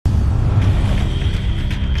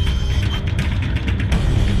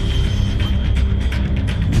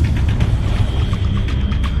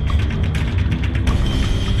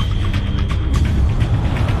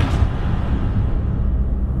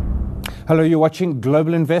Hello, you're watching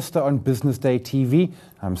Global Investor on Business Day TV.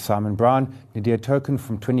 I'm Simon Brown. Nadia Token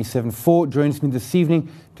from 27/4 joins me this evening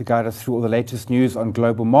to guide us through all the latest news on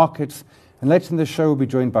global markets. And later in the show, we'll be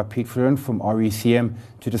joined by Pete Fleuren from RECM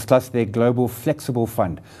to discuss their Global Flexible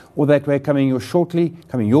Fund. All that way coming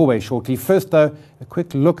your way shortly. First, though, a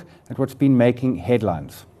quick look at what's been making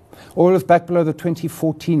headlines. Oil is back below the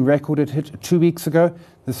 2014 record it hit 2 weeks ago.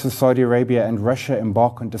 This is Saudi Arabia and Russia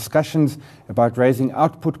embark on discussions about raising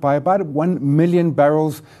output by about 1 million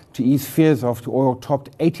barrels to ease fears after oil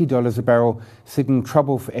topped $80 a barrel, signaling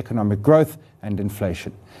trouble for economic growth and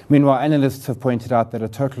inflation. Meanwhile, analysts have pointed out that a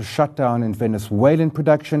total shutdown in Venezuelan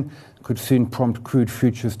production could soon prompt crude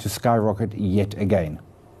futures to skyrocket yet again.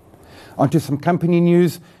 Onto some company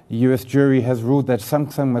news. The US jury has ruled that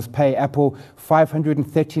Samsung must pay Apple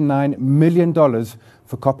 $539 million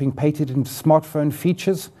for copying patented smartphone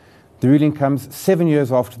features. The ruling comes 7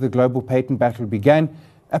 years after the global patent battle began.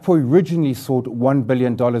 Apple originally sought $1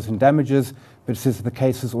 billion in damages, but says the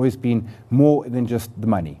case has always been more than just the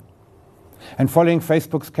money. And following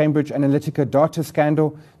Facebook's Cambridge Analytica data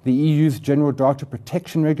scandal, the EU's General Data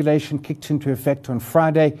Protection Regulation kicked into effect on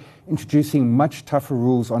Friday, introducing much tougher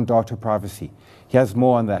rules on data privacy. Here's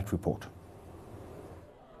more on that report.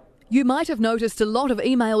 You might have noticed a lot of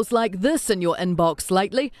emails like this in your inbox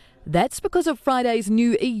lately. That's because of Friday's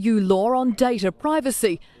new EU law on data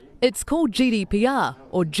privacy. It's called GDPR,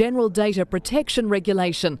 or General Data Protection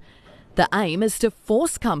Regulation. The aim is to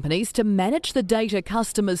force companies to manage the data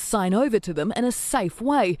customers sign over to them in a safe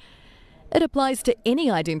way. It applies to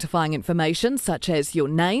any identifying information such as your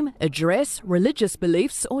name, address, religious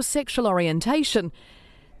beliefs or sexual orientation.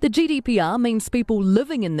 The GDPR means people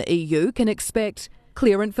living in the EU can expect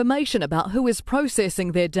clear information about who is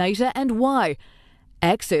processing their data and why,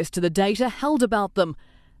 access to the data held about them,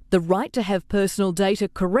 the right to have personal data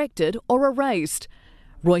corrected or erased.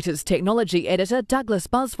 Reuters technology editor Douglas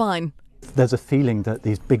Busvine. There's a feeling that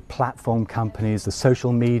these big platform companies, the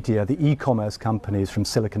social media, the e-commerce companies from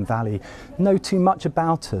Silicon Valley know too much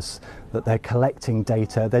about us, that they're collecting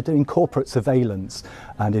data, they're doing corporate surveillance.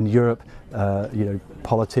 And in Europe,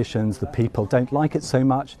 politicians, the people don't like it so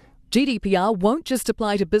much. GDPR won't just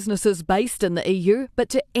apply to businesses based in the EU, but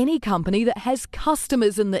to any company that has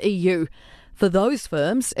customers in the EU. For those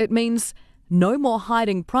firms, it means no more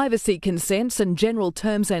hiding privacy consents and general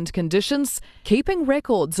terms and conditions, keeping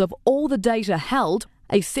records of all the data held,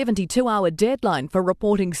 a 72-hour deadline for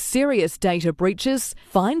reporting serious data breaches,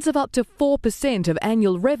 fines of up to 4% of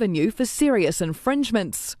annual revenue for serious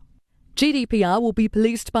infringements. GDPR will be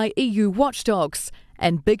policed by EU watchdogs,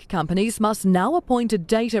 and big companies must now appoint a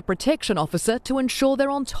data protection officer to ensure they're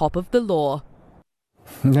on top of the law.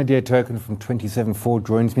 Nadia Token from 27/4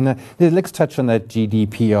 joins me now. Let's touch on that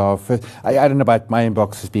GDPR first. I don't know about my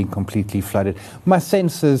inbox as being completely flooded. My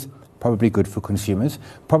sense is probably good for consumers,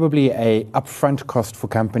 probably a upfront cost for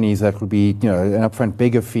companies that will be, an upfront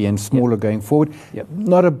bigger fee and smaller going forward.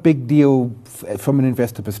 Not a big deal from an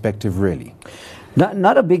investor perspective, really.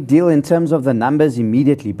 Not a big deal in terms of the numbers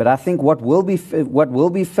immediately, but I think what will be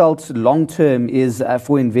felt long term is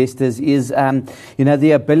for investors is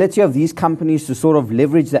the ability of these companies to sort of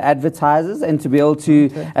leverage the advertisers and to be able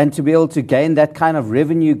to gain that kind of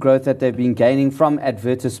revenue growth that they've been gaining from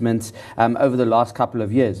advertisements over the last couple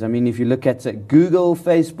of years. I mean, if you look at Google,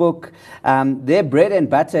 Facebook, their bread and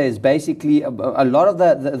butter is basically a lot of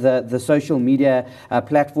the social media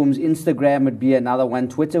platforms. Instagram would be another one,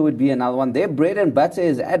 Twitter would be another one. Their bread and butter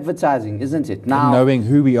is advertising, isn't it? Now, and knowing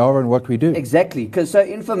who we are and what we do. Exactly. Because so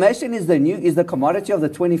information is the commodity of the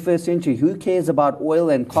 21st century. Who cares about oil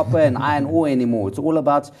and copper and iron ore anymore? It's all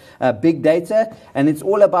about big data, and it's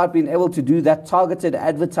all about being able to do that targeted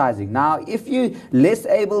advertising. Now, if you're less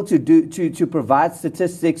able to provide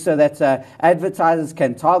statistics so that advertisers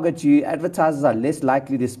can target you, advertisers are less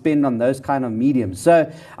likely to spend on those kind of mediums.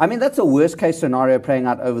 So, I mean, that's a worst case scenario playing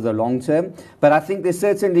out over the long term. But I think there's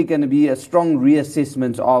certainly going to be a strong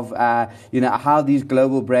reassessment of how these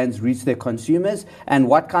global brands reach their consumers and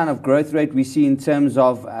what kind of growth rate we see in terms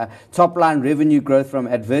of top line revenue growth from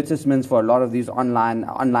advertisements for a lot of these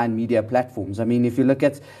online media platforms. I mean, if you look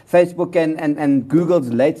at Facebook and Google's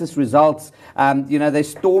latest results, they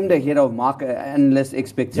stormed ahead of market analyst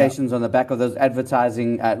expectations on the back of those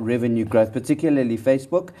advertising revenue growth, particularly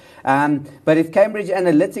Facebook. But if Cambridge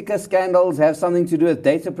Analytica scandals have something to do with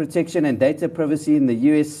data protection and data privacy in the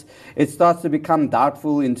US, it starts to become become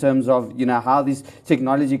doubtful in terms of, how these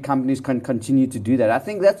technology companies can continue to do that. I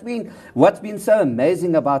think that's been what's been so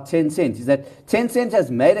amazing about Tencent, is that Tencent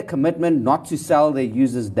has made a commitment not to sell their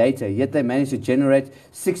users' data, yet they managed to generate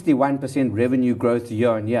 61% revenue growth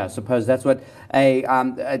year on year. I suppose that's what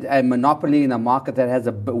a monopoly in a market that has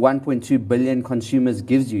 1.2 billion consumers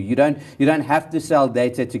gives you. You don't have to sell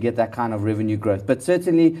data to get that kind of revenue growth. But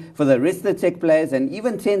certainly for the rest of the tech players, and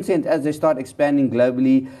even Tencent, as they start expanding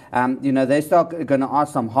globally, they start going to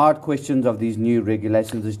ask some hard questions of these new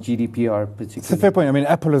regulations, this GDPR particularly. It's a fair point. I mean,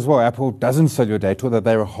 Apple as well. Apple doesn't sell your data, although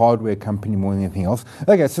they're a hardware company more than anything else.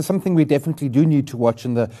 Okay, so something we definitely do need to watch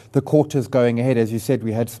in the quarters going ahead. As you said,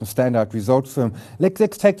 we had some standout results.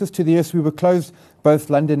 Let's take this to the US. We were closed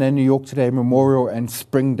both London and New York today, Memorial and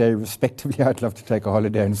Spring Day respectively. I'd love to take a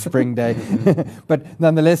holiday on Spring Day. But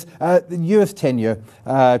nonetheless, the US 10-year,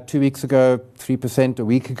 2 weeks ago, 3%, a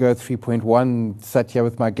week ago, 3.1. Sat here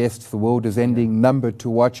with my guests, the world is ending number to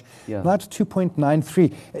watch. Yeah. Now it's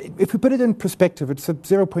 2.93. If we put it in perspective, it's a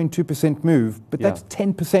 0.2% move, but that's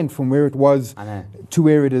 10% from where it was to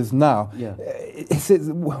where it is now. Yeah.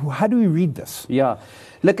 How do we read this? Yeah.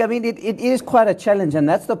 Look, I mean, it is quite a challenge, and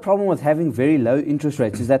that's the problem with having very low interest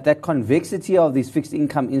rates, is that convexity of these fixed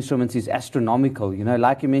income instruments is astronomical.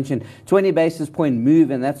 Like you mentioned, 20 basis point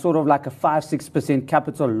move, and that's sort of like a 5-6%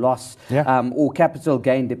 capital loss or capital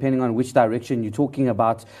gain, depending on which direction you're talking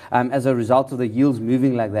about, as a result of the yields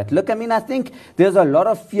moving like that. Look, I mean, I think there's a lot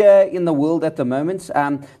of fear in the world at the moment.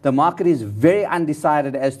 The market is very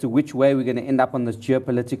undecided as to which way we're going to end up on this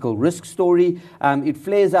geopolitical risk story. It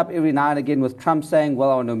flares up every now and again with Trump saying,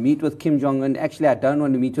 well, I want to meet with Kim Jong-un. Actually, I don't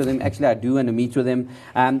want to meet with him. Actually, I do want to meet with him.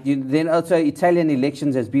 Then also Italian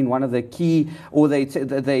elections has been one of the key, or the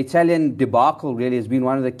Italian debacle really has been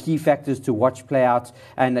one of the key factors to watch play out,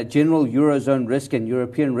 and a general Eurozone risk and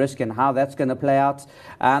European risk and how that's going to play out.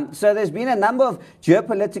 So there's been a number of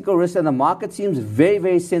geopolitical risks, and the market seems very,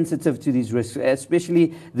 very sensitive to these risks,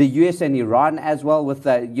 especially the US and Iran as well, with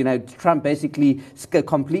Trump basically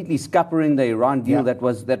completely scuppering the Iran deal that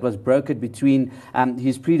was brokered between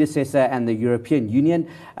his predecessor and the European Union.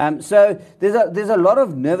 So there's a lot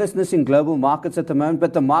of nervousness in global markets at the moment,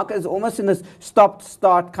 but the market is almost in this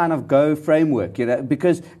stop-start kind of go framework,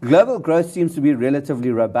 because global growth seems to be relatively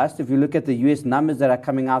robust. If you look at the US numbers that are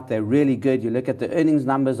coming out, they're really good. You look at the earnings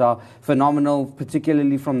numbers are phenomenal,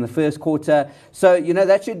 particularly from the first quarter. So,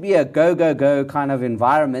 that should be a go kind of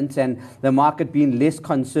environment, and the market being less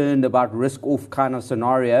concerned about risk-off kind of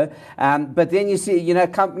scenario. But then you see,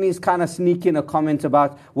 companies kind of sneak in a comment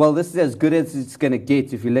about, well, this is as good as it's going to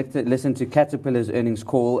get. If you listen to Caterpillar's earnings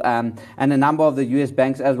call, and a number of the US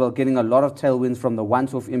banks as well, getting a lot of tailwinds from the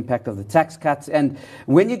once-off impact of the tax cuts. And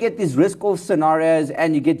when you get these risk-off scenarios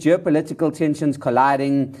and you get geopolitical tensions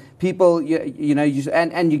colliding, people,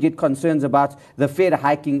 and you get concerns about the Fed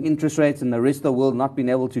hiking interest rates and the rest of the world not being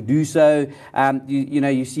able to do so.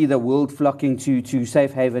 You see the world flocking to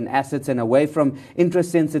safe haven assets and away from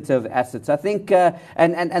interest-sensitive assets. I think,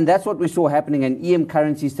 and that's what we saw happening. And EM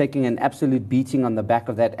currencies taking an absolute beating on the back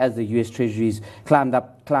of that as the US Treasuries climbed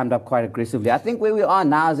up quite aggressively. I think where we are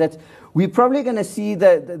now is that we're probably going to see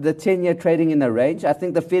the 10-year trading in a range. I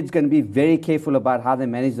think the Fed's going to be very careful about how they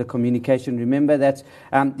manage the communication. Remember that,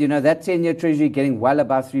 that 10-year Treasury getting well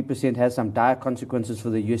above 3% has some dire consequences for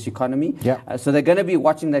the US economy. Yeah. So they're going to be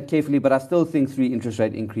watching that carefully, but I still think 3 interest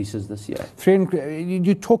rate increases this year.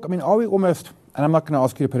 You talk, I mean, are we almost... And I'm not going to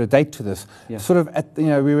ask you to put a date to this. Yeah. Sort of at we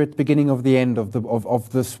were at the beginning of the end of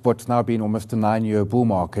this what's now been almost a 9-year bull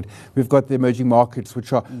market. We've got the emerging markets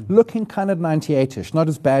which are looking kind of 98ish, not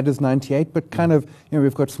as bad as 98, but kind of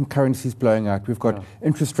we've got some currencies blowing out. We've got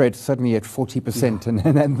interest rates suddenly at 40%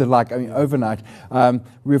 and the like. I mean overnight.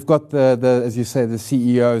 We've got the as you say the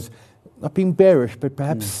CEOs. Not being bearish, but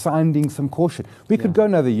perhaps sounding some caution. We could go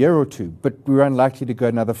another year or two, but we're unlikely to go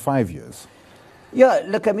another 5 years. Yeah,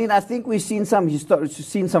 look, I mean, I think we've seen some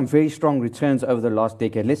very strong returns over the last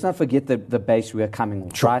decade. Let's not forget the base we are coming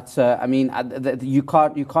off, right? So, I mean, you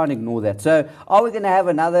can't ignore that. So, are we going to have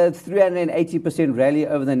another 380% rally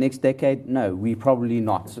over the next decade? No, we probably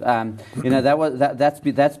not.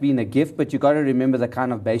 That's been a gift, but you got to remember the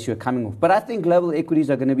kind of base you're coming off. But I think global equities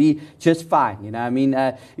are going to be just fine. I mean,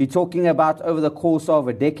 you're talking about over the course of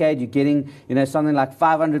a decade, you're getting something like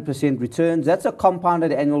 500% returns. That's a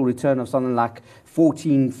compounded annual return of something like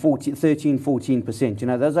 13-14%. You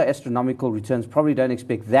know, those are astronomical returns. Probably don't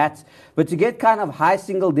expect that. But to get kind of high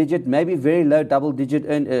single digit, maybe very low double digit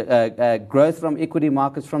growth from equity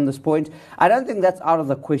markets from this point, I don't think that's out of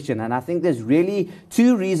the question. And I think there's really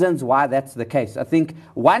two reasons why that's the case. I think,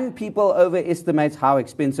 one, people overestimate how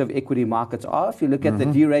expensive equity markets are. If you look at the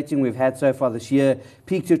derating we've had so far this year,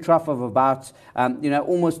 peak to trough of about,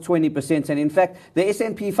 almost 20%. And in fact, the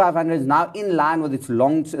S&P 500 is now in line with its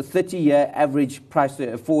long 30-year average price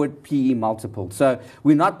forward PE multiple. So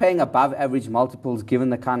we're not paying above average multiples given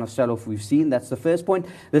the kind of sell-off we've seen. That's the first point.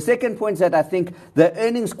 The second point is that I think the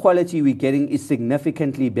earnings quality we're getting is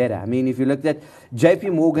significantly better. I mean, if you looked at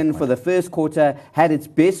JP Morgan for the first quarter, had its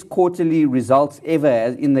best quarterly results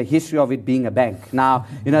ever in the history of it being a bank. Now,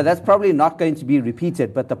 that's probably not going to be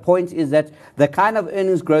repeated, but the point is that the kind of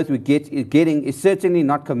earnings growth we're getting is certainly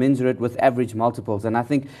not commensurate with average multiples. And I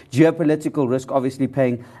think geopolitical risk obviously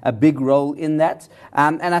playing a big role in that.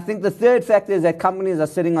 And I think the third factor is that companies are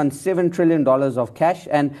sitting on $7 trillion of cash.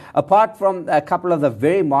 And apart from a couple of the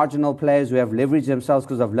very marginal players who have leveraged themselves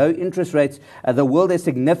because of low interest rates, the world is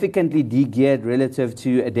significantly de-geared relative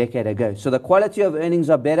to a decade ago. So the quality of earnings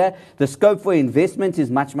are better. The scope for investment is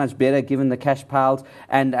much, much better given the cash piles.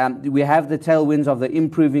 And we have the tailwinds of the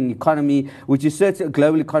improving economy, which is certainly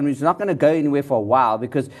global economy. It's not going to go anywhere for a while,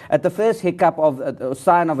 because at the first hiccup of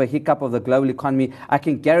sign of a hiccup of the global economy, I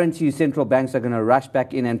can guarantee you central banks are going to rush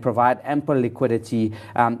back in and provide ample liquidity,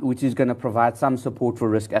 which is going to provide some support for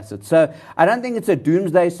risk assets. So I don't think it's a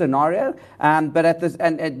doomsday scenario, but at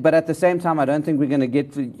the same time, I don't think we're going to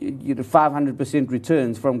get 500%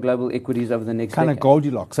 returns from global equities over the next kind decade. of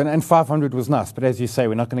Goldilocks, and 500 was nice, but as you say,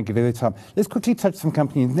 we're not going to give it time. Let's quickly touch some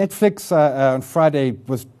companies. Netflix on Friday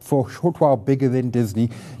was for a short while bigger than Disney.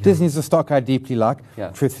 Yeah. Disney's a stock I deeply like. Yeah.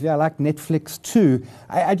 Truthfully, I like Netflix too.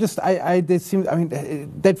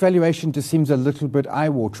 That valuation just seems a little bit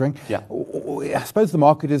eye-watering. Yeah. I suppose the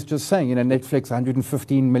market is just saying, Netflix,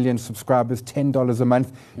 115 million subscribers, $10 a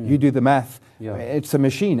month. You do the math. Yeah. It's a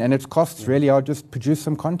machine, and its costs really are just produce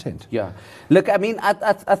some content. Yeah. Look, I mean,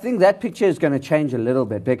 I think that picture is going to change a little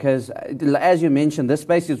bit, because, as you mentioned, this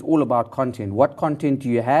space is all about content. What content do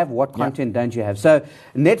you have? What content don't you have? So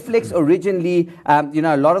Netflix originally,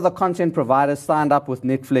 a lot of the content providers signed up with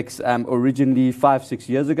Netflix originally 5-6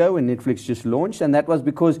 years ago when Netflix just launched, and that was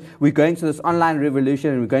because we're going to this online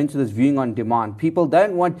revolution and we're going to this viewing on demand. People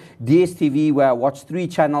don't want DSTV where I watch 3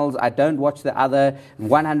 channels, I don't watch the other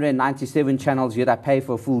 197 channels, yet I pay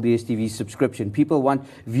for a full DSTV subscription. People want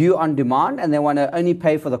view on demand, and they want to only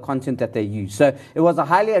pay for the content that they use. So it was a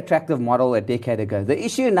highly attractive model a decade ago. The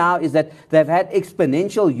issue now is that they've had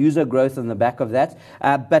exponential user growth on the back of that,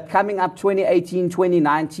 but coming up 2018,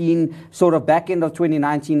 2019, sort of back end of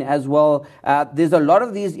 2019 as well, there's a lot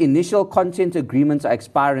of these initial content agreements are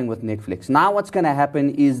expiring with Netflix. Now what's going to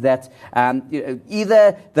happen is that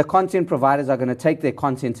either the content providers are going to take their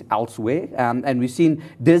content elsewhere, and we've seen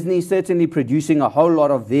Disney certainly producing a whole lot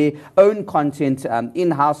of their own content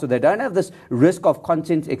in-house, so they don't have this risk of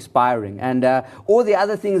content expiring. And all the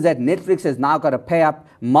other things that Netflix has now got to pay up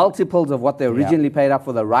multiples of what they originally paid up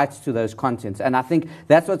for the rights to those contents. And I think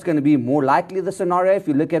that's what's going to be more likely the scenario. If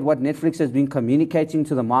you look at what Netflix has been communicating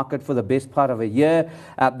to the market for the best part of a year,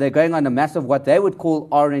 they're going on a massive what they would call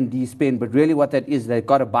R&D spend, but really what that is, they've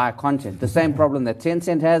got to buy content. The same problem that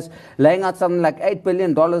Tencent has, laying out something like $8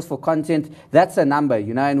 billion for content, that's a number,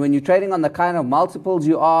 and when you're trading on the kind of multiples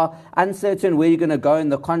you are, uncertain where you're going to go in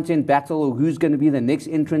the content battle or who's going to be the next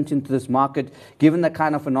entrant into this market, given the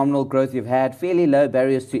kind of phenomenal growth you've had, fairly low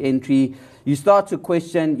barriers to entry, you start to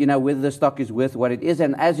question, whether the stock is worth what it is.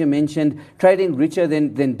 And as you mentioned, trading richer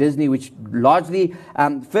than Disney, which largely,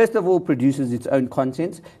 first of all, produces its own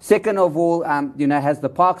content. Second of all, has the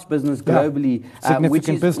parks business globally,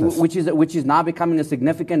 which is now becoming a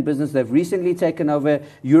significant business. They've recently taken over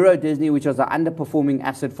Euro Disney, which was an underperforming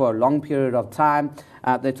asset for a long period of time.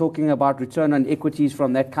 They're talking about return on equities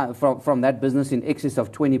from that business in excess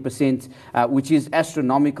of 20%, which is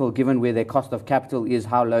astronomical given where their cost of capital is,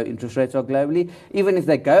 how low interest rates are globally. Even if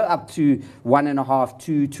they go up to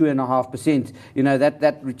 1.5%, 2.5%,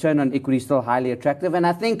 that return on equity is still highly attractive. And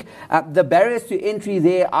I think the barriers to entry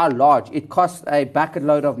there are large. It costs a bucket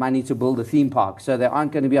load of money to build a theme park, so there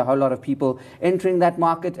aren't going to be a whole lot of people entering that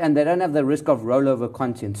market, and they don't have the risk of rollover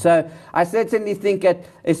content. So I certainly think that,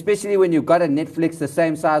 especially when you've got a Netflix the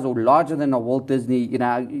same size or larger than a Walt Disney, you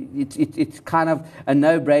know, it's kind of a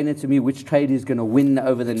no-brainer to me which trade is going to win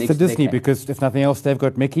over the next decade. Disney, decade. Because if nothing else, they've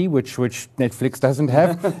got Mickey, which Netflix doesn't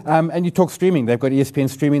have. And you talk streaming. They've got ESPN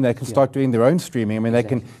streaming. They can start doing their own streaming. I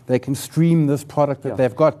mean, they can stream this product that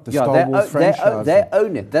they've got, the Star Wars franchise. They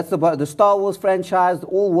own it. That's the Star Wars franchise,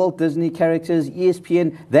 all Walt Disney characters,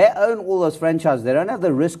 ESPN. They own all those franchises. They don't have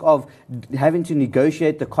the risk of having to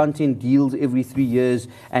negotiate the content deals every 3 years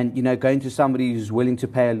and, you know, going to somebody who's willing to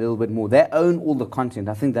pay a little bit more. They own all the content.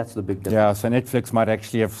 I think that's the big difference. Yeah, so Netflix might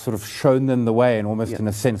actually have sort of shown them the way and almost in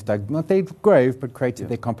a sense, not their grave, but created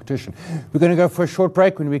their competition. We're going to go for a short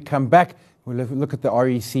break. When we come back, we'll look at the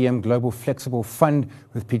RECM Global Flexible Fund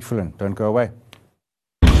with Pete Fullen. Don't go away.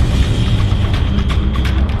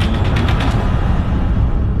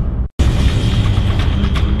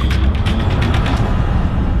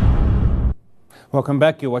 Welcome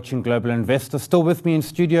back. You're watching Global Investor. Still with me in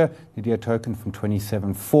studio, Nadir Token from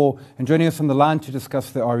 27/4. And joining us on the line to discuss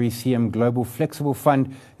the RECM Global Flexible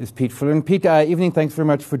Fund is Pete Fullen. Pete, evening. Thanks very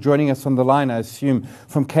much for joining us on the line, I assume,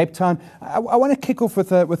 from Cape Town. I want to kick off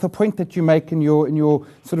with a point that you make in your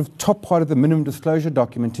sort of top part of the minimum disclosure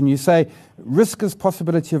document. And you say, risk is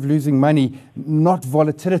possibility of losing money, not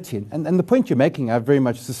volatility. And the point you're making, I very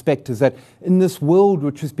much suspect, is that in this world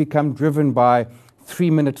which has become driven by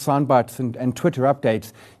 3-minute soundbites and Twitter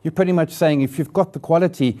updates, you're pretty much saying if you've got the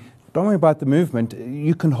quality, don't worry about the movement,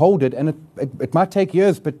 you can hold it, and it might take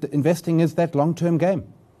years, but investing is that long-term game.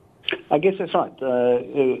 I guess that's right.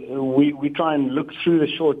 We try and look through the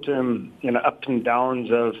short-term, ups and downs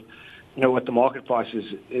of, what the market price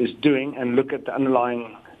is doing, and look at the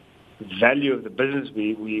underlying value of the business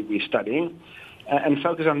we're studying, and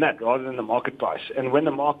focus on that rather than the market price. And when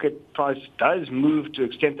the market price does move to an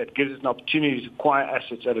extent that gives us an opportunity to acquire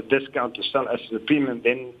assets at a discount, to sell assets at a premium,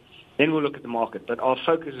 then we'll look at the market. But our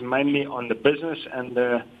focus is mainly on the business and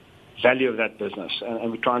the value of that business,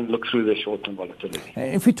 and we try and look through the short-term volatility.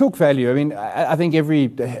 If we talk value, I mean, I think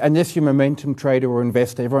unless you're a momentum trader or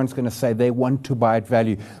investor, everyone's going to say they want to buy at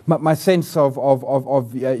value. My sense of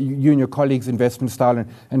you and your colleagues' investment style,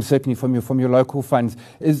 and certainly from your local funds,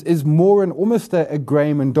 is more almost a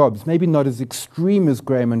Graham and Dobbs, maybe not as extreme as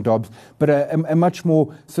Graham and Dobbs, but a much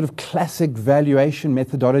more sort of classic valuation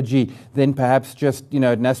methodology than perhaps just,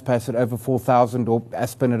 Naspers at over 4,000 or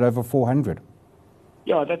Aspen at over 400.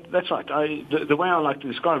 Yeah, that's right. The way I like to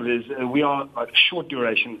describe it is we are a short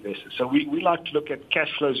duration investors. So we like to look at cash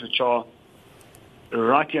flows which are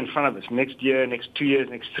right here in front of us, next year, next 2 years,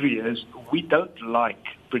 next 3 years. We don't like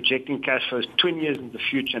projecting cash flows 20 years into the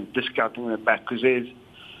future and discounting them back, because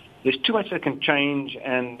there's too much that can change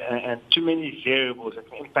and too many variables that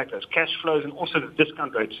can impact those cash flows, and also the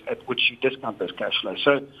discount rates at which you discount those cash flows.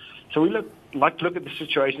 So we like to look at the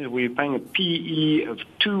situations where you're paying a PE of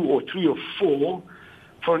 2 or 3 or 4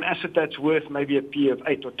 for an asset that's worth maybe a P of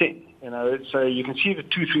 8 or 10. So you can see the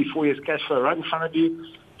 2, 3, 4 years cash flow right in front of you.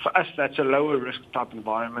 For us, that's a lower risk type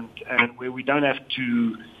environment, and where we don't have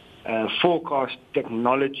to forecast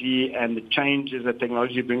technology and the changes that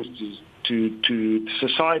technology brings to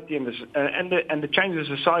society and the changes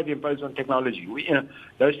society imposes on technology.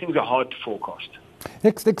 Those things are hard to forecast.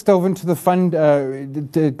 Let's delve into the fund,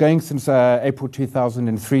 going since April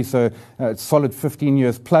 2003, so solid 15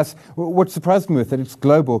 years plus. What surprised me with it, it's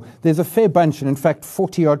global. There's a fair bunch, and in fact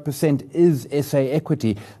 40-odd% is SA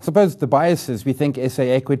equity. I suppose the bias is we think SA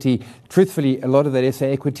equity, truthfully, a lot of that SA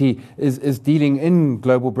equity is dealing in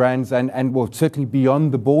global brands and well, certainly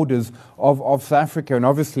beyond the borders of South Africa, and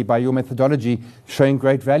obviously by your methodology showing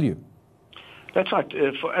great value. That's right.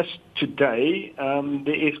 For us today,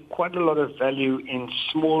 there is quite a lot of value in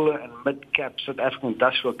smaller and mid-cap South African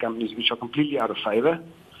industrial companies which are completely out of favor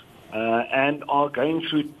and are going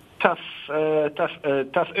through tough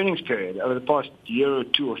earnings period over the past year or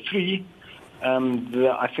 2 or 3.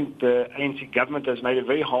 I think the ANC government has made it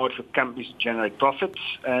very hard for companies to generate profits,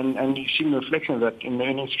 and you've seen the reflection of that in the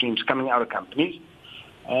earnings streams coming out of companies.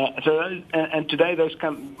 Today, those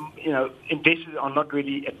investors are not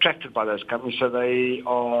really attracted by those companies, so they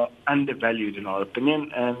are undervalued in our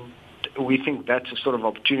opinion, and we think that's a sort of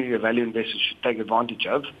opportunity that value investors should take advantage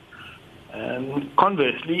of.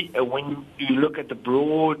 Conversely, when you look at the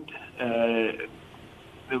broad,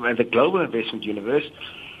 the global investment universe,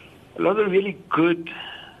 a lot of really good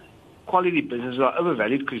quality businesses are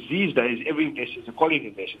overvalued, because these days every investor is a quality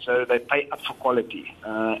investor, so they pay up for quality,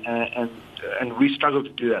 and we struggle to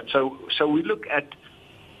do that. So we look at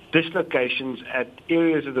dislocations at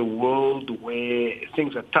areas of the world where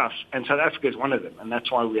things are tough, and South Africa is one of them, and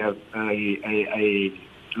that's why we have a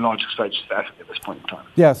large exposure to South Africa at this point in time.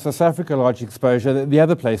 Yeah, so South Africa, large exposure. The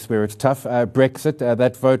other place where it's tough, Brexit,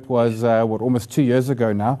 that vote was, almost 2 years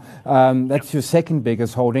ago now. That's your second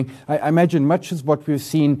biggest holding. I imagine much as what we've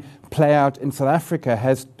seen play out in South Africa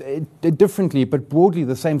has differently, but broadly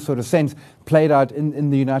the same sort of sense, played out in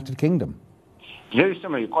the United Kingdom. Very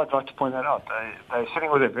similar. You're quite right to point that out. They're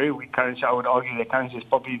sitting with a very weak currency. I would argue their currency is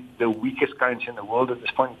probably the weakest currency in the world at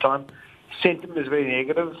this point in time. Sentiment is very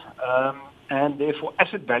negative, and therefore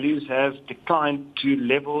asset values have declined to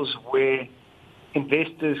levels where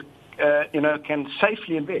investors, can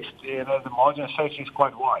safely invest. The margin of safety is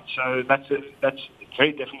quite wide. So that's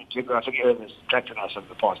very definitely a geographic area that's attracted us over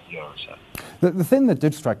the past year or so. The thing that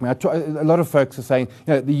did strike me, a lot of folks are saying,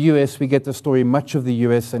 the US, we get the story, much of the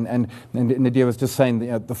US, and Nadia was just saying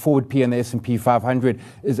the forward P and the S&P 500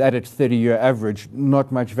 is at its 30-year average.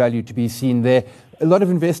 Not much value to be seen there. A lot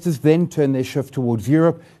of investors then turn their shift towards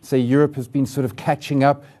Europe, say Europe has been sort of catching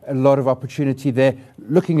up, a lot of opportunity there.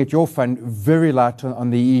 Looking at your fund, very light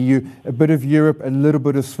on the EU, a bit of Europe, a little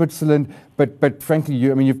bit of Switzerland, but frankly,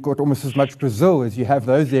 you've got almost as much Brazil as you have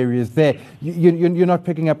those areas there. You're not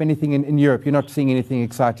picking up anything in Europe. You're not seeing anything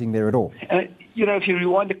exciting there at all. If you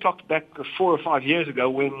rewind the clock back 4 or 5 years ago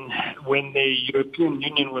when the European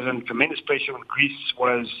Union was under tremendous pressure, when Greece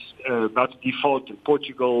was about to default, and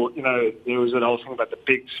Portugal, there was that whole thing about the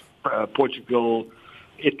pigs, Portugal,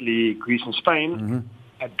 Italy, Greece and Spain. Mm-hmm.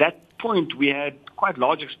 At that point, we had quite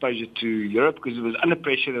large exposure to Europe because it was under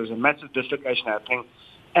pressure. There was a massive dislocation happening.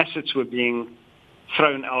 Assets were being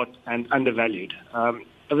thrown out and undervalued. Over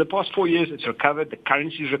the past 4 years, it's recovered. The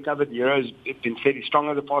currency's recovered. The euro has been fairly strong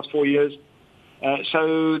over the past 4 years.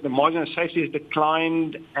 So the margin of safety has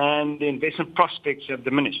declined and the investment prospects have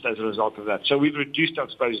diminished as a result of that. So we've reduced our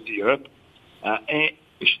exposure to Europe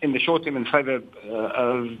in the short term in favor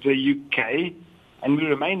of the UK, and we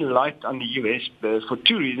remain light on the US for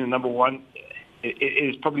two reasons. Number one, it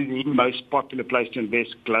is probably the most popular place to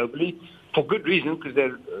invest globally for good reason, because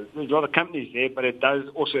there's a lot of companies there, but it does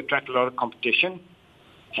also attract a lot of competition.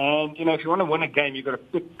 And, if you want to win a game, you've got to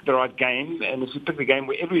pick the right game. And if you pick the game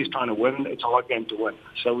where everybody's trying to win, it's a hard game to win.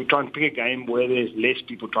 So we try and pick a game where there's less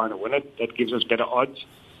people trying to win it. That gives us better odds.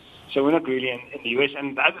 So we're not really in the US.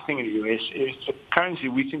 And the other thing in the US is the currency.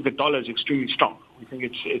 We think the dollar is extremely strong. We think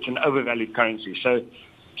it's an overvalued currency. So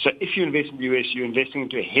if you invest in the US, you're investing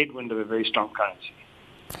into a headwind of a very strong currency.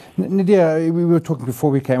 Nadia, we were talking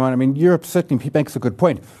before we came on. Europe certainly makes a good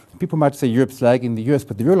point. People might say Europe's lagging the US,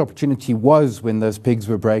 but the real opportunity was when those pigs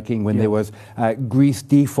were breaking, when there was Greece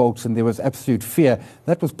defaults and there was absolute fear.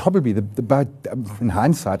 That was probably, in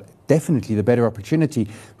hindsight, definitely the better opportunity.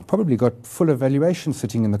 Probably got fuller valuation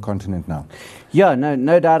sitting in the continent now. Yeah,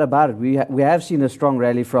 no doubt about it. We have seen a strong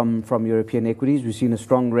rally from European equities. We've seen a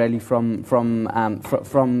strong rally from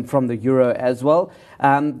the euro as well.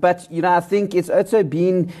 But I think it's also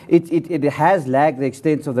been it has lagged the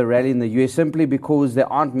extent of the rally in the US simply because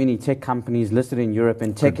there aren't many tech companies listed in Europe,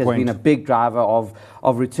 and tech has been a big driver of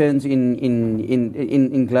returns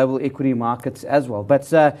in global equity markets as well. But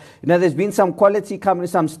there's been some quality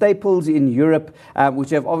companies, some staples in Europe, which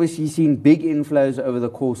have obviously seen big inflows over the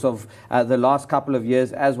course of the last couple of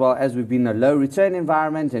years, as well as we've been in a low return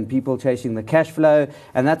environment and people chasing the cash flow,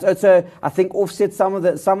 and that's also, I think, offset some of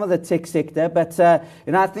the tech sector. But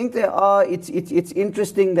I think it's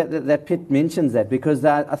interesting that Pitt mentions that, because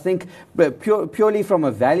I think purely from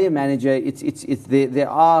a value manager, there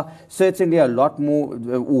are certainly a lot more,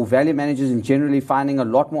 or value managers in generally finding a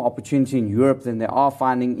lot more opportunity in Europe than they are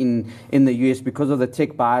finding in the US because of the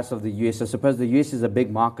tech bias of the US. I suppose the US is a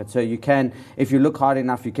big market, so you can, if you look hard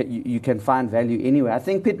enough, you can find value anywhere. I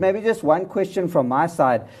think, Pitt, maybe just one question from my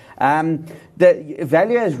side. The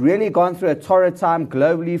value has really gone through a torrid time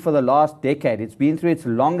globally for the last decade. It's been through its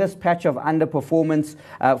longest patch of underperformance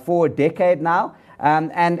for a decade now.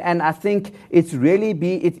 And I think it's really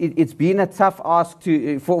it's been a tough ask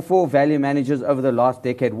for value managers over the last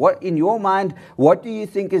decade. What, in your mind, what do you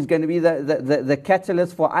think is going to be the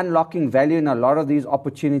catalyst for unlocking value in a lot of these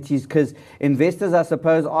opportunities? Because investors, I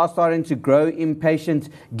suppose, are starting to grow impatient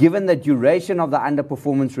given the duration of the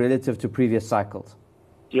underperformance relative to previous cycles.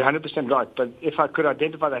 You're 100% right, but if I could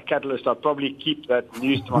identify that catalyst, I'd probably keep that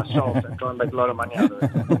news to myself and try and make a lot of money out of it.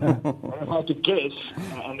 If I had to guess,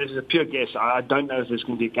 and this is a pure guess, I don't know if there's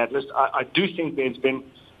going to be a catalyst. I do think there's been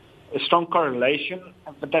a strong correlation,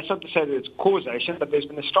 but that's not to say that it's causation, but there's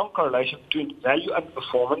been a strong correlation between value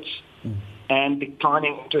underperformance and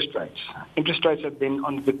declining interest rates. Interest rates have been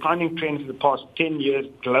on the declining trend for the past 10 years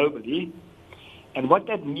globally. And what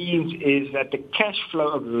that means is that the cash flow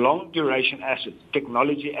of long-duration assets,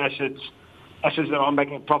 technology assets that are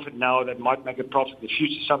making a profit now that might make a profit in the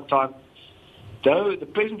future sometime, though the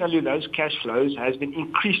present value of those cash flows has been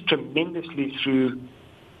increased tremendously through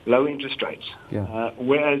low interest rates,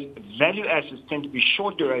 whereas value assets tend to be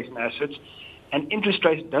short duration assets, and interest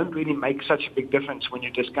rates don't really make such a big difference when you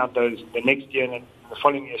discount those the next year and the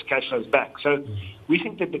following year's cash flows back. So we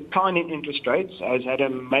think the decline in interest rates has had a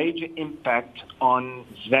major impact on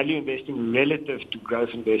value investing relative to growth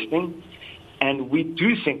investing. And we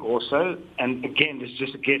do think also, and again, this is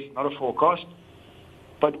just a guess, not a forecast,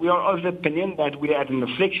 but we are of the opinion that we are at an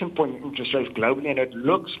inflection point in interest rates globally, and it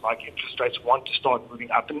looks like interest rates want to start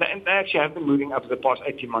moving up. And they actually have been moving up for the past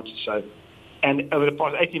 18 months or so. And over the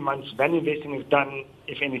past 18 months, value investing has done,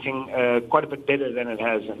 if anything, quite a bit better than it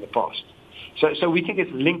has in the past. So we think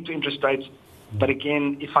it's linked to interest rates. But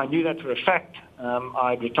again, if I knew that for a fact,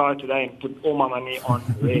 I'd retire today and put all my money on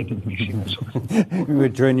red and mixing resources. We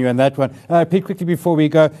would join you on that one. Pete, quickly before we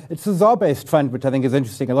go, it's a ZAR-based fund, which I think is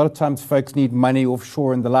interesting. A lot of times folks need money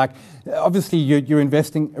offshore and the like. Obviously, you're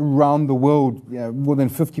investing around the world. More than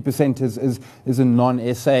 50% is in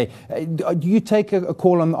non-SA. Do you take a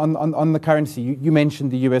call on the currency? You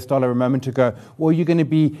mentioned the US dollar a moment ago. Or are you going to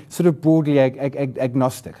be sort of broadly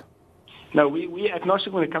agnostic? No, we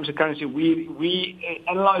agnostic when it comes to currency. We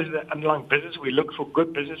analyze the underlying business. We look for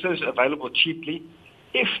good businesses available cheaply.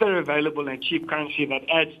 If they're available in cheap currency, that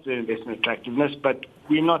adds to the investment attractiveness. But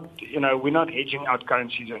we're not hedging out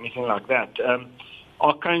currencies or anything like that.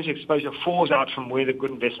 Our currency exposure falls out from where the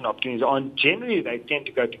good investment opportunities are. And generally, they tend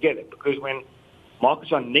to go together because when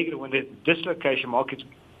markets are negative, when there's dislocation, markets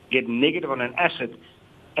get negative on an asset.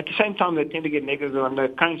 At the same time, they tend to get negative on the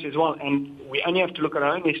currency as well. And we only have to look at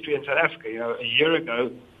our own history in South Africa. A year ago,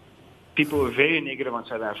 people were very negative on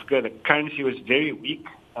South Africa. The currency was very weak.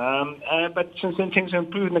 But since then, things have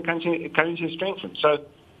improved and the currency has strengthened. So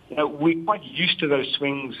we're quite used to those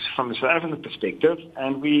swings from a South African perspective,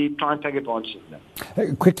 and we try and take advantage of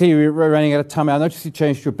them. Quickly, we're running out of time. I noticed you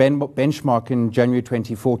changed your benchmark in January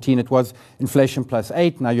 2014. It was inflation plus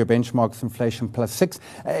 8. Now your benchmark's inflation plus 6.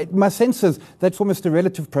 My sense is that's almost a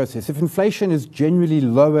relative process. If inflation is generally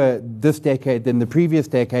lower this decade than the previous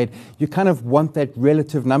decade, you kind of want that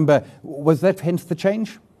relative number. Was that hence the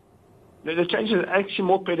change? The change is actually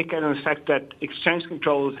more predicated on the fact that exchange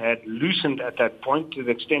controls had loosened at that point to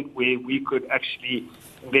the extent where we could actually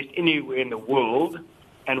invest anywhere in the world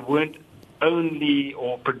and weren't only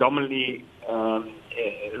or predominantly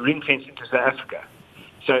ring-fenced into South Africa.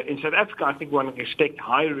 So in South Africa, I think one can expect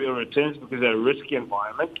higher real returns because they're a risky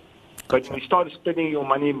environment. But when you start spending your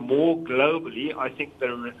money more globally, I think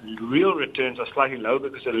the real returns are slightly lower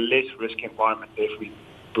because it's a less risky environment. Therefore, we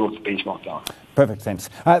brought the benchmark down. Perfect, thanks.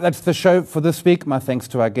 That's the show for this week. My thanks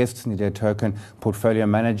to our guests, Nadir Turkan, Portfolio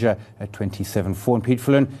Manager at 274, and Pete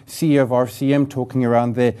Fullen, CEO of RCM, talking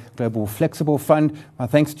around their Global Flexible Fund. My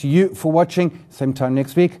thanks to you for watching. Same time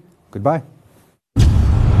next week. Goodbye.